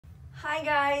Hi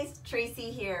guys, Tracy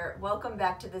here. Welcome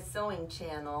back to the sewing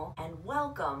channel and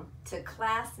welcome to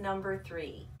class number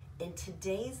 3. In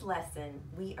today's lesson,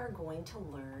 we are going to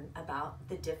learn about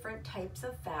the different types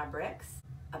of fabrics,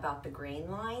 about the grain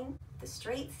line, the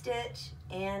straight stitch,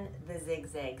 and the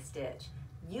zigzag stitch.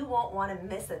 You won't want to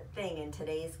miss a thing in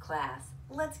today's class.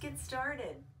 Let's get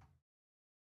started.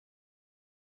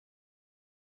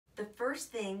 The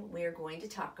first thing we are going to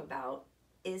talk about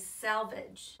is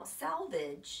selvage.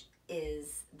 Selvage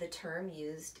is the term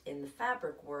used in the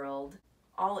fabric world.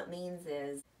 All it means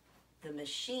is the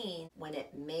machine, when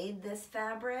it made this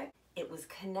fabric, it was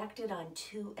connected on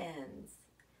two ends.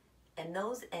 And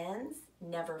those ends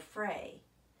never fray.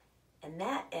 And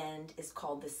that end is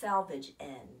called the selvage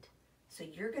end. So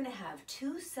you're going to have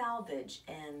two selvage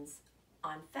ends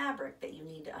on fabric that you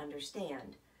need to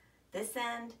understand. This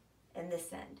end and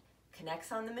this end.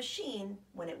 Connects on the machine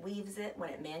when it weaves it, when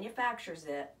it manufactures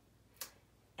it,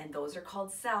 and those are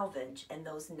called selvage, and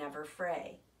those never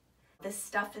fray. This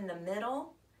stuff in the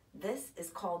middle, this is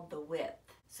called the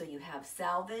width. So you have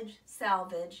selvage,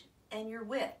 selvage, and your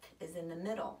width is in the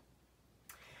middle.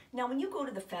 Now when you go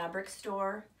to the fabric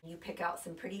store, you pick out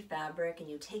some pretty fabric and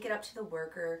you take it up to the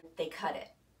worker, they cut it,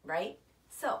 right?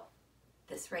 So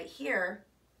this right here,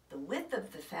 the width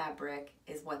of the fabric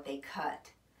is what they cut.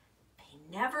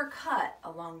 They never cut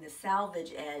along the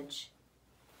selvage edge,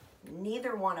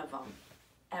 neither one of them,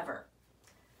 ever.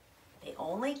 They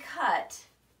only cut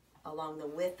along the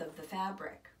width of the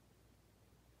fabric.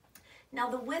 Now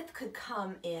the width could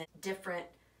come in different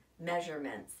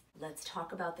measurements. Let's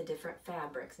talk about the different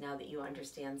fabrics now that you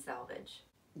understand selvage.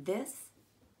 This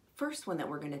first one that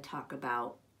we're going to talk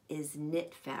about is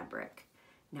knit fabric.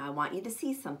 Now I want you to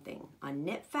see something. On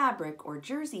knit fabric or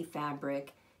jersey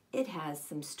fabric, it has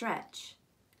some stretch.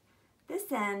 This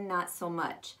end, not so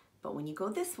much, but when you go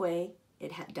this way,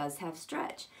 it does have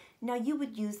stretch. Now you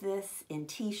would use this in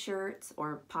t-shirts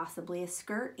or possibly a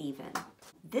skirt even.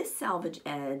 This selvage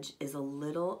edge is a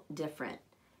little different.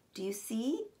 Do you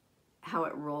see how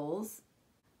it rolls?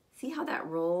 See how that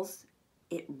rolls?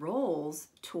 It rolls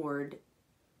toward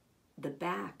the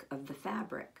back of the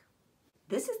fabric.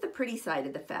 This is the pretty side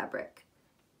of the fabric,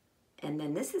 and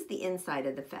then this is the inside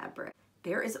of the fabric.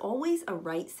 There is always a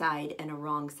right side and a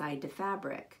wrong side to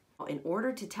fabric. In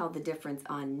order to tell the difference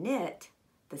on knit,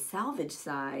 the selvage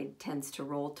side tends to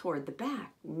roll toward the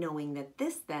back, knowing that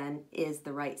this then is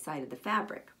the right side of the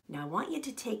fabric. Now I want you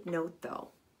to take note though.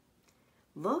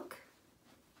 Look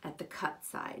at the cut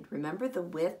side. Remember the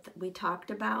width we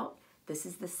talked about? This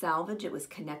is the selvage, it was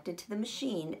connected to the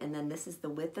machine, and then this is the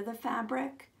width of the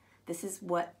fabric. This is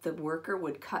what the worker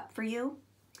would cut for you.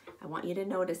 I want you to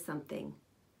notice something.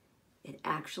 It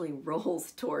actually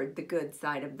rolls toward the good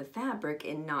side of the fabric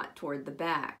and not toward the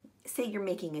back. Say you're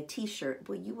making a t-shirt,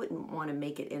 well, you wouldn't want to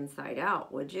make it inside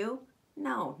out, would you?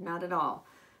 No, not at all.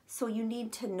 So you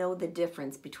need to know the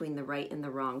difference between the right and the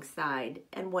wrong side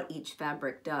and what each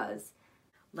fabric does.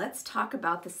 Let's talk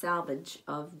about the selvage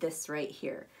of this right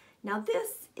here. Now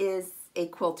this is a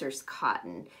quilter's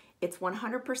cotton. It's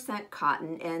 100%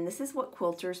 cotton, and this is what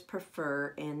quilters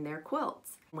prefer in their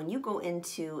quilts. When you go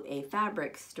into a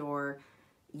fabric store,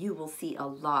 you will see a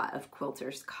lot of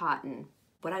quilters cotton.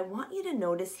 What I want you to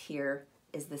notice here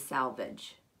is the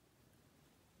selvage.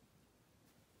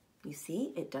 You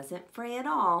see, it doesn't fray at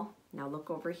all. Now look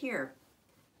over here.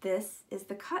 This is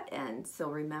the cut end, so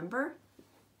remember?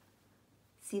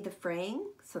 See the fraying?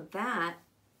 So that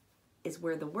is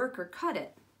where the worker cut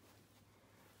it.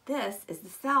 This is the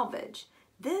selvage.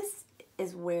 This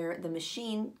is where the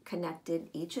machine connected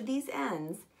each of these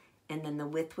ends, and then the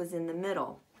width was in the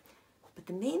middle. But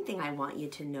the main thing I want you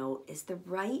to note is the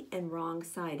right and wrong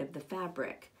side of the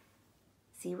fabric.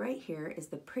 See, right here is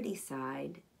the pretty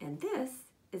side, and this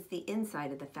is the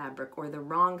inside of the fabric, or the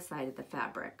wrong side of the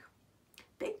fabric.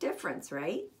 Big difference,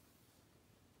 right?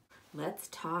 Let's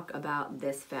talk about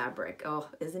this fabric. Oh,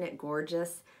 isn't it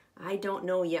gorgeous? I don't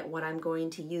know yet what I'm going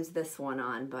to use this one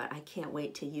on, but I can't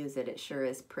wait to use it. It sure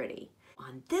is pretty.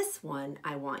 On this one,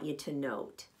 I want you to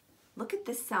note, look at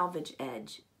this selvage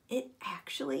edge. It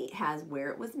actually has where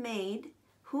it was made,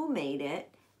 who made it,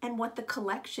 and what the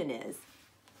collection is.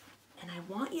 And I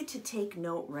want you to take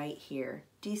note right here.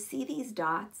 Do you see these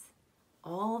dots?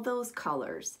 All those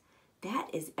colors. That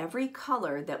is every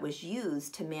color that was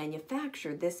used to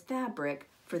manufacture this fabric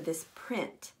for this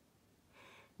print.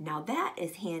 Now that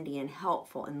is handy and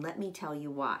helpful, and let me tell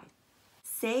you why.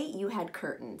 Say you had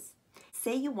curtains.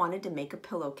 Say you wanted to make a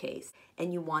pillowcase,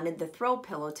 and you wanted the throw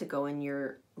pillow to go in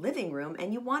your living room,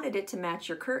 and you wanted it to match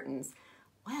your curtains.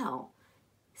 Well,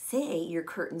 say your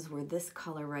curtains were this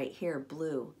color right here,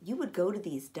 blue. You would go to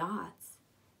these dots,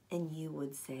 and you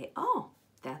would say, oh,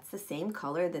 that's the same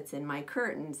color that's in my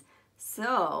curtains.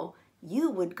 So you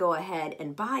would go ahead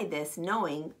and buy this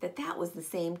knowing that that was the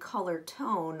same color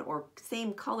tone or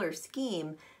same color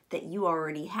scheme that you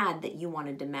already had that you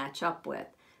wanted to match up with.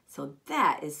 So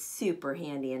that is super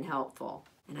handy and helpful.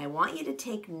 And I want you to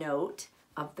take note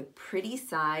of the pretty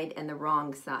side and the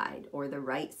wrong side, or the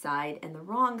right side and the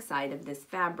wrong side of this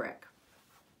fabric.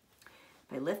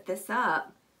 If I lift this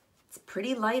up, it's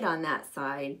pretty light on that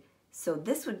side. So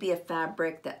this would be a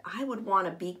fabric that I would want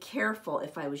to be careful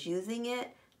if I was using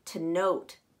it to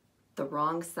note the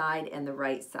wrong side and the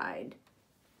right side.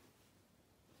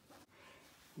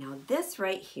 Now this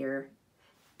right here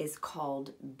is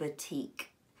called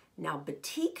batik. Now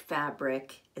batik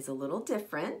fabric is a little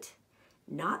different.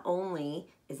 Not only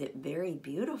is it very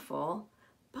beautiful,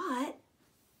 but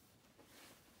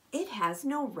it has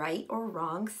no right or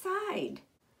wrong side.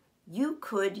 You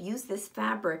could use this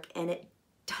fabric and it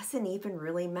doesn't even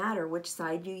really matter which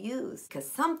side you use, because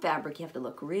some fabric you have to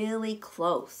look really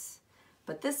close.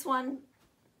 But this one,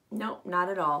 nope, not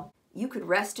at all. You could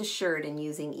rest assured in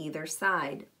using either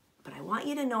side. But I want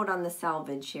you to note on the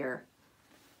selvage here,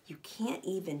 you can't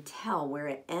even tell where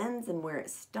it ends and where it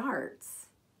starts.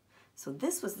 So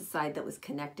this was the side that was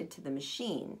connected to the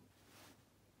machine.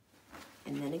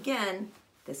 And then again,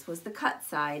 this was the cut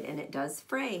side, and it does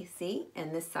fray, see?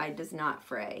 And this side does not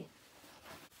fray.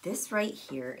 This right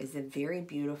here is a very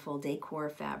beautiful decor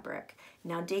fabric.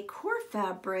 Now decor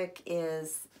fabric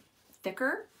is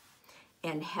thicker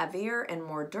and heavier and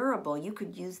more durable. You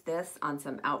could use this on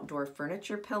some outdoor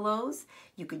furniture pillows.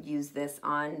 You could use this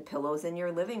on pillows in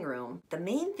your living room. The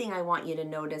main thing I want you to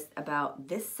notice about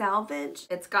this selvage,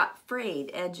 it's got frayed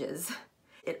edges.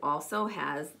 It also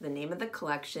has the name of the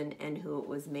collection and who it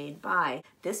was made by.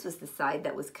 This was the side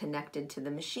that was connected to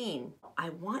the machine. I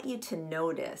want you to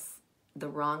notice the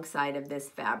wrong side of this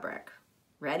fabric.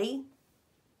 Ready?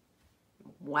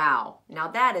 Wow, now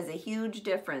that is a huge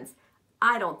difference.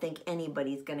 I don't think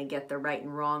anybody's gonna get the right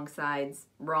and wrong sides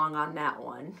wrong on that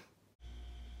one.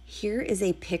 Here is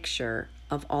a picture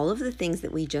of all of the things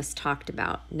that we just talked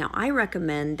about. Now I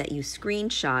recommend that you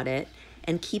screenshot it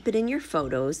and keep it in your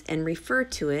photos and refer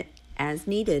to it as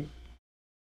needed.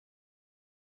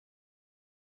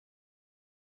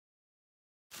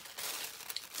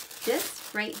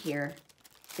 This right here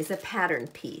is a pattern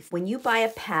piece. When you buy a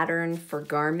pattern for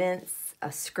garments,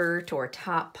 a skirt or a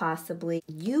top possibly,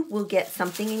 you will get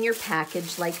something in your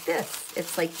package like this.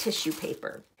 It's like tissue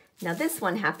paper. Now this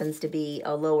one happens to be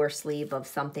a lower sleeve of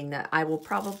something that I will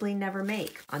probably never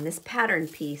make. On this pattern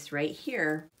piece right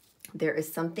here, there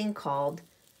is something called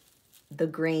the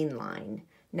grain line.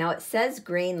 Now it says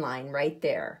grain line right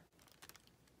there.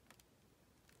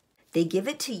 They give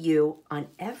it to you on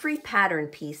every pattern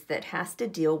piece that has to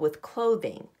deal with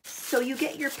clothing. So you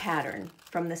get your pattern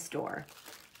from the store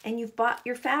and you've bought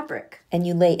your fabric and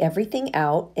you lay everything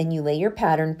out and you lay your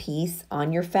pattern piece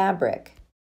on your fabric.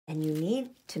 And you need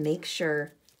to make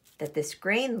sure that this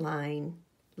grain line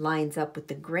lines up with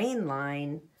the grain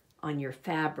line on your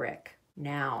fabric.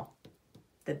 Now,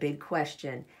 the big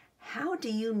question, how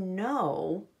do you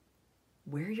know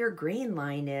where your grain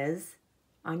line is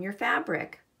on your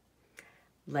fabric?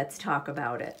 Let's talk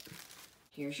about it.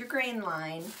 Here's your grain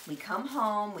line. We come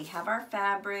home, we have our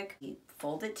fabric, we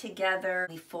fold it together,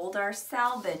 we fold our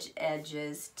selvage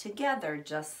edges together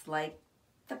just like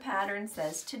the pattern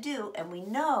says to do, and we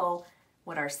know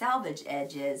what our selvage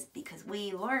edge is because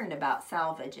we learned about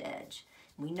selvage edge.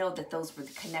 We know that those were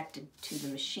connected to the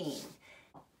machine.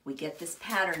 We get this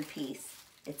pattern piece.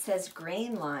 It says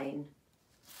grain line.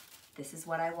 This is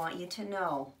what I want you to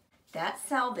know. That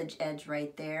selvage edge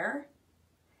right there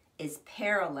is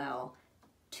parallel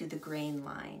to the grain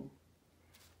line.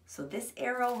 So this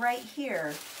arrow right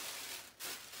here,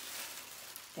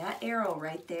 that arrow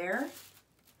right there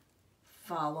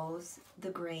follows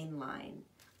the grain line.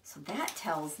 So that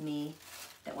tells me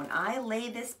that when I lay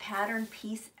this pattern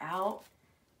piece out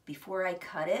before I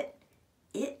cut it,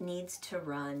 it needs to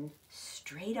run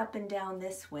straight up and down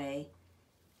this way,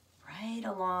 right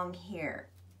along here.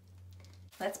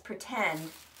 Let's pretend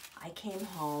I came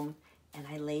home and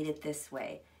I laid it this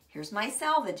way. Here's my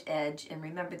selvage edge, and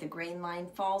remember the grain line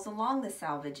falls along the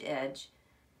selvage edge.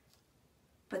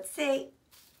 But say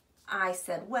I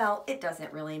said, well, it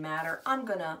doesn't really matter. I'm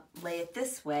gonna lay it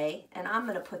this way and I'm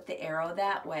gonna put the arrow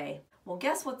that way. Well,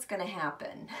 guess what's gonna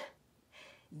happen?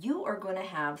 You are gonna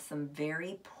have some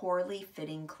very poorly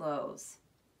fitting clothes.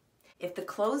 If the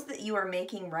clothes that you are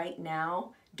making right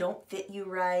now don't fit you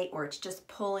right, or it's just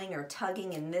pulling or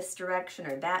tugging in this direction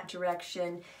or that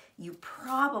direction, you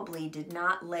probably did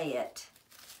not lay it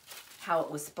how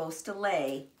it was supposed to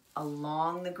lay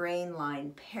along the grain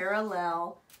line,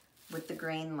 parallel with the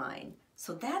grain line.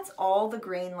 So that's all the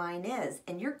grain line is,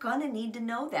 and you're gonna need to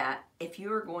know that if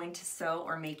you are going to sew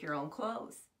or make your own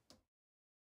clothes.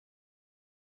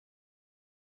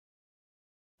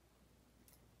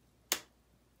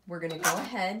 We're gonna go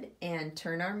ahead and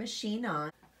turn our machine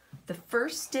on. The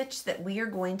first stitch that we are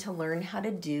going to learn how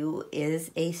to do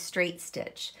is a straight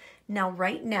stitch. Now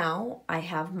right now I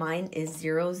have mine is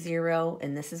 0, 0,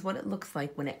 and this is what it looks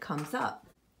like when it comes up.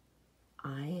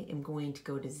 I am going to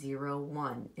go to 0,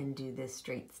 1 and do this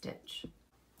straight stitch.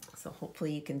 So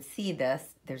hopefully you can see this.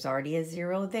 There's already a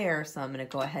 0 there, so I'm going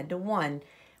to go ahead to 1.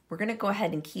 We're going to go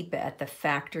ahead and keep it at the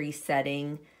factory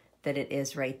setting that it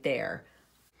is right there.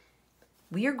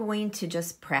 We are going to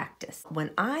just practice.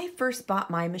 When I first bought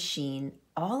my machine,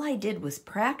 all I did was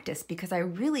practice because I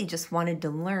really just wanted to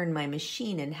learn my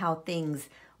machine and how things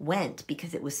went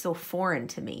because it was so foreign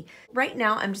to me. Right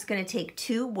now, I'm just going to take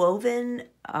 2 woven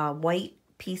white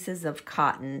pieces of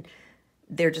cotton.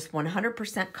 They're just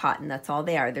 100% cotton. That's all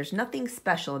they are. There's nothing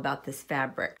special about this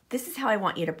fabric. This is how I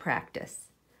want you to practice.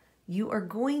 You are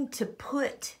going to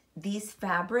put these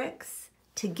fabrics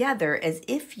together as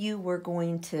if you were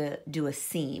going to do a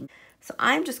seam. So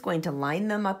I'm just going to line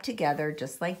them up together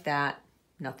just like that.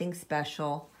 Nothing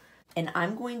special. And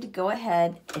I'm going to go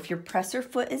ahead, if your presser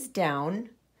foot is down,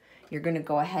 you're going to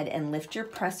go ahead and lift your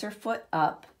presser foot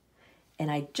up.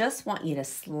 And I just want you to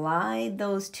slide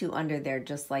those 2 under there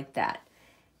just like that.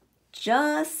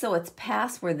 Just so it's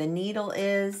past where the needle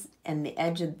is and the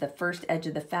edge of the first edge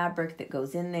of the fabric that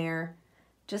goes in there.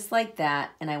 Just like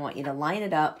that. And I want you to line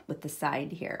it up with the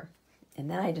side here. And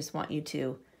then I just want you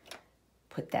to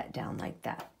put that down like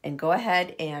that. And go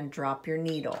ahead and drop your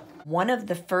needle. One of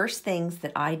the first things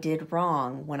that I did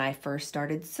wrong when I first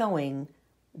started sewing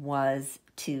was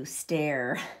to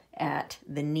stare at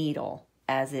the needle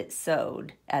as it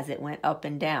sewed, as it went up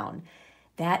and down.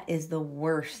 That is the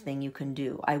worst thing you can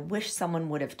do. I wish someone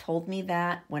would have told me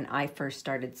that when I first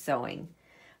started sewing.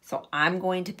 So I'm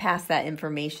going to pass that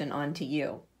information on to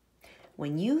you.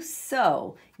 When you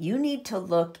sew, you need to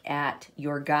look at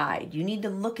your guide. You need to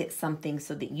look at something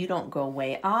so that you don't go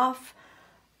way off.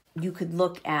 You could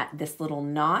look at this little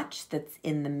notch that's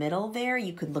in the middle there.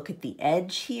 You could look at the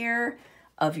edge here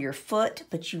of your foot,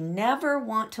 but you never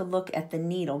want to look at the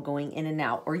needle going in and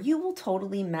out or you will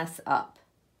totally mess up.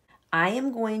 I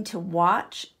am going to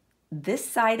watch this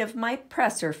side of my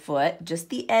presser foot, just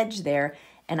the edge there,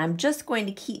 and I'm just going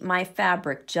to keep my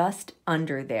fabric just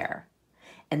under there.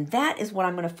 And that is what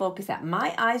I'm going to focus at.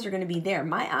 My eyes are going to be there.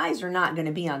 My eyes are not going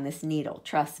to be on this needle,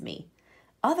 trust me.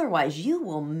 Otherwise, you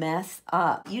will mess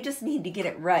up. You just need to get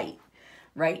it right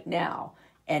now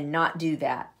and not do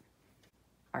that.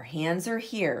 Our hands are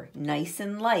here, nice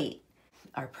and light.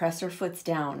 Our presser foot's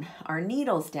down, our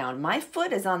needle's down. My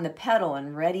foot is on the pedal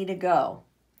and ready to go.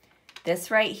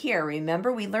 This right here,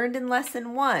 remember we learned in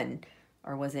lesson 1,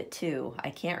 or was it 2? I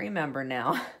can't remember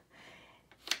now.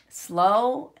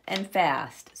 Slow and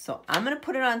fast. So I'm going to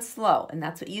put it on slow, and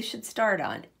that's what you should start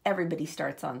on. Everybody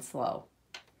starts on slow.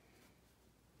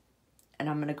 And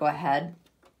I'm going to go ahead,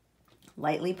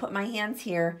 lightly put my hands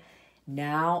here.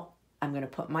 Now I'm going to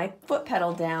put my foot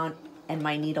pedal down, and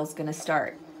my needle's going to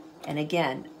start. And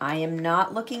again, I am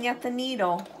not looking at the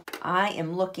needle. I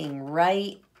am looking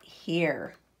right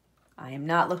here. I am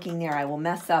not looking there. I will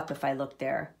mess up if I look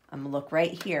there. I'm going to look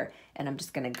right here, and I'm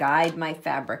just going to guide my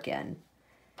fabric in.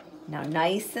 Now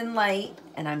nice and light,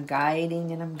 and I'm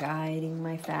guiding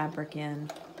my fabric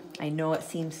in. I know it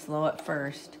seems slow at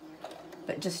first,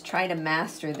 but just try to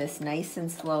master this nice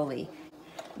and slowly.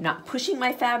 I'm not pushing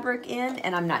my fabric in,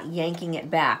 and I'm not yanking it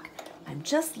back. I'm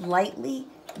just lightly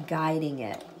guiding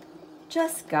it.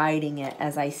 Just guiding it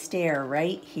as I stare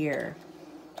right here.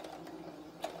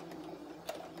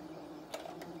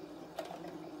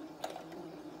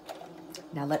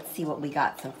 Now let's see what we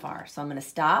got so far. So I'm going to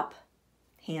stop,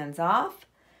 hands off.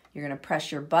 You're going to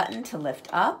press your button to lift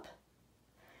up.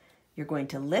 You're going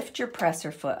to lift your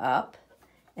presser foot up,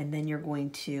 and then you're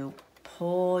going to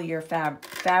pull your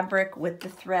fabric with the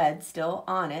thread still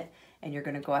on it, and you're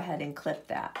going to go ahead and clip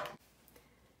that.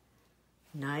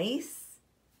 Nice.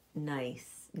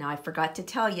 Nice. Now I forgot to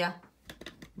tell you,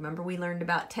 remember we learned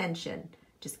about tension.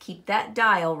 Just keep that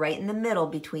dial right in the middle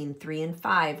between 3 and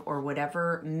 5 or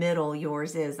whatever middle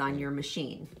yours is on your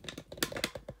machine.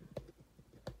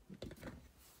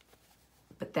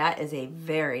 But that is a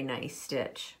very nice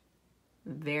stitch.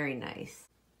 Very nice.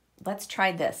 Let's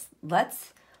try this.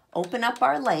 Let's open up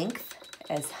our length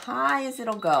as high as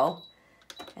it'll go,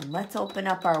 and let's open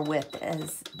up our width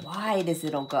as wide as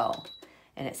it'll go.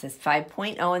 And it says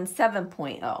 5.0 and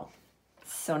 7.0.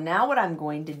 So now what I'm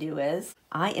going to do is,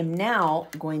 I am now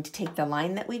going to take the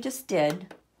line that we just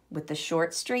did with the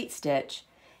short straight stitch,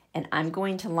 and I'm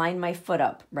going to line my foot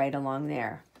up right along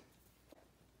there.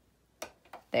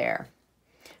 There.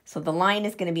 So the line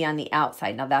is going to be on the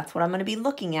outside. Now that's what I'm going to be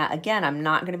looking at. Again, I'm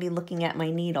not going to be looking at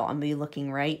my needle. I'm going to be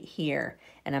looking right here,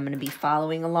 and I'm going to be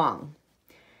following along.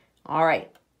 All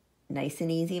right, nice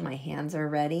and easy. My hands are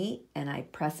ready, and I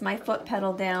press my foot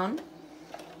pedal down.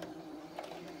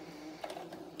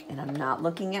 And I'm not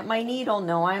looking at my needle.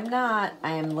 No, I'm not.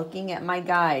 I am looking at my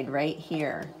guide right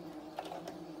here.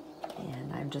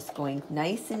 And I'm just going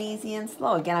nice and easy and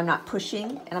slow. Again, I'm not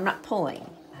pushing and I'm not pulling.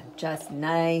 I'm just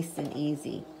nice and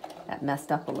easy. That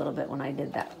messed up a little bit when I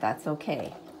did that. That's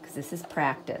okay, because this is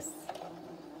practice.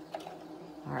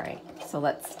 All right, so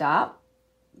let's stop.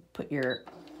 Put your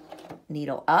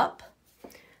needle up.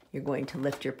 You're going to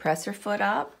lift your presser foot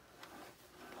up.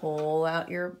 Pull out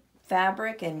your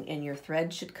fabric and your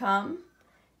thread should come.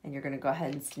 And you're going to go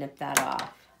ahead and snip that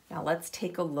off. Now let's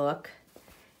take a look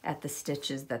at the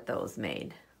stitches that those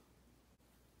made.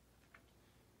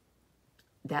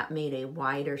 That made a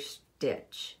wider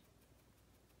stitch.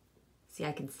 See,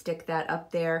 I can stick that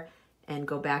up there and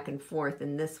go back and forth.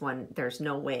 And this one, there's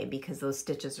no way because those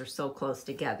stitches are so close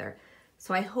together.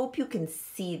 So I hope you can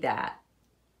see that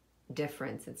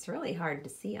difference. It's really hard to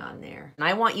see on there. And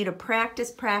I want you to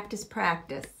practice, practice,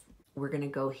 practice. We're going to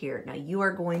go here. Now you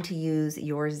are going to use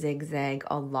your zigzag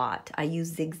a lot. I use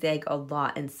zigzag a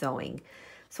lot in sewing.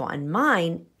 So on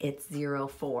mine, it's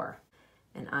 0-4.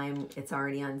 And it's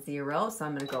already on 0, so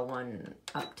I'm going to go 1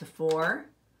 up to 4.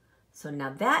 So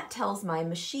now that tells my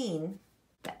machine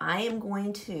that I am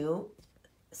going to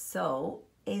sew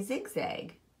a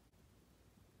zigzag.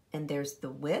 And there's the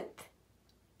width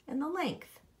and the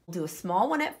length. We'll do a small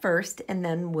one at first, and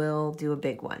then we'll do a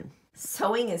big one.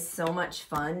 Sewing is so much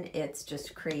fun, it's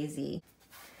just crazy.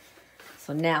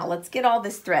 So now let's get all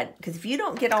this thread, because if you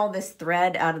don't get all this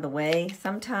thread out of the way,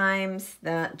 sometimes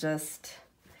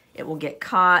it will get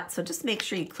caught. So just make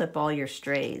sure you clip all your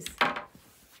strays,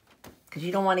 because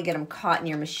you don't want to get them caught in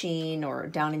your machine or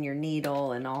down in your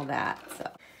needle and all that. So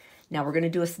now we're going to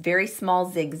do a very small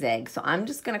zigzag. So I'm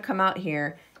just going to come out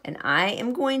here, and I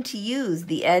am going to use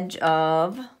the edge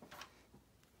of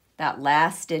that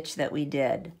last stitch that we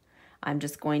did. I'm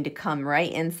just going to come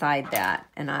right inside that,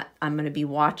 and I'm going to be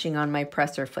watching on my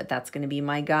presser foot. That's going to be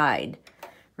my guide.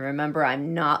 Remember,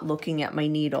 I'm not looking at my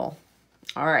needle.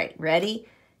 All right, ready?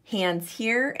 Hands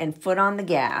here and foot on the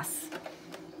gas.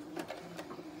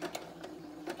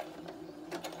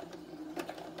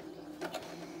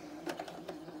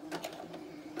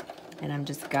 And I'm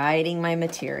just guiding my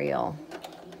material.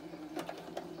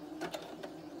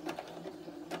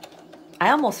 I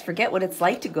almost forget what it's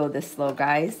like to go this slow,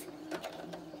 guys.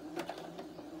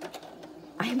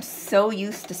 I'm so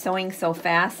used to sewing so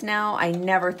fast now, I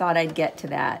never thought I'd get to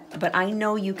that. But I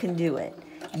know you can do it.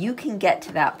 You can get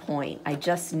to that point. I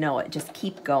just know it. Just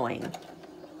keep going.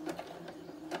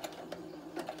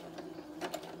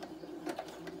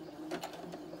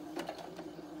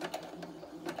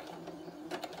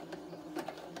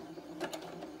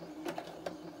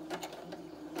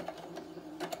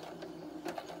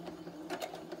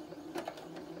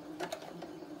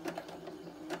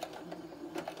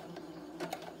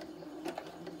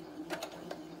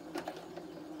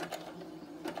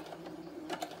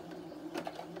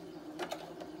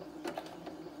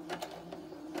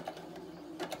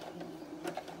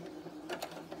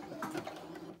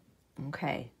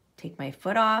 Okay, take my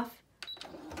foot off,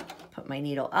 put my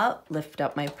needle up, lift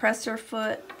up my presser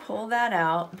foot, pull that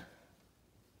out,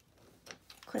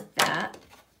 clip that.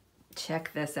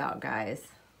 Check this out, guys.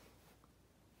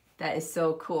 That is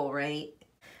so cool, right?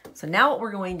 So now what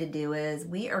we're going to do is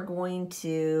we are going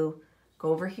to go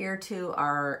over here to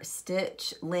our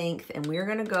stitch length, and we're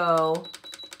going to go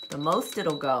the most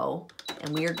it'll go,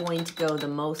 and we are going to go the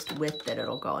most width that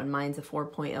it'll go. And mine's a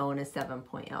 4.0 and a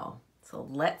 7.0. So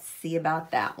let's see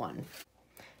about that one.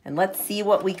 And let's see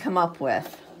what we come up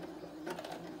with.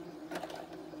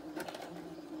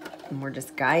 And we're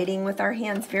just guiding with our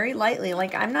hands very lightly.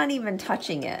 Like, I'm not even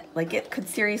touching it. Like, it could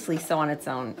seriously sew on its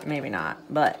own. Maybe not.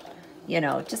 But, you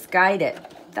know, just guide it.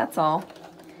 That's all.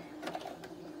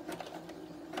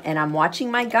 And I'm watching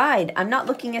my guide. I'm not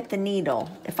looking at the needle.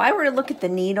 If I were to look at the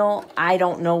needle, I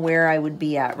don't know where I would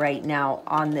be at right now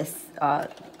on this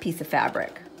piece of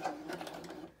fabric.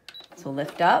 So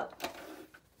lift up,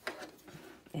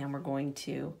 and we're going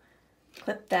to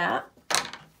clip that.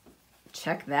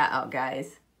 Check that out,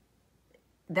 guys.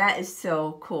 That is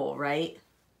so cool, right?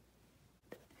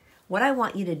 What I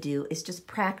want you to do is just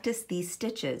practice these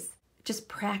stitches. Just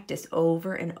practice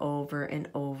over and over and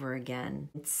over again.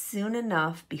 And soon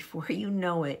enough, before you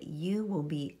know it, you will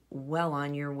be well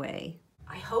on your way.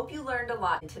 I hope you learned a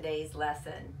lot in today's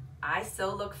lesson. I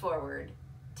so look forward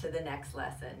to the next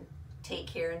lesson. Take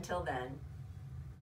care until then.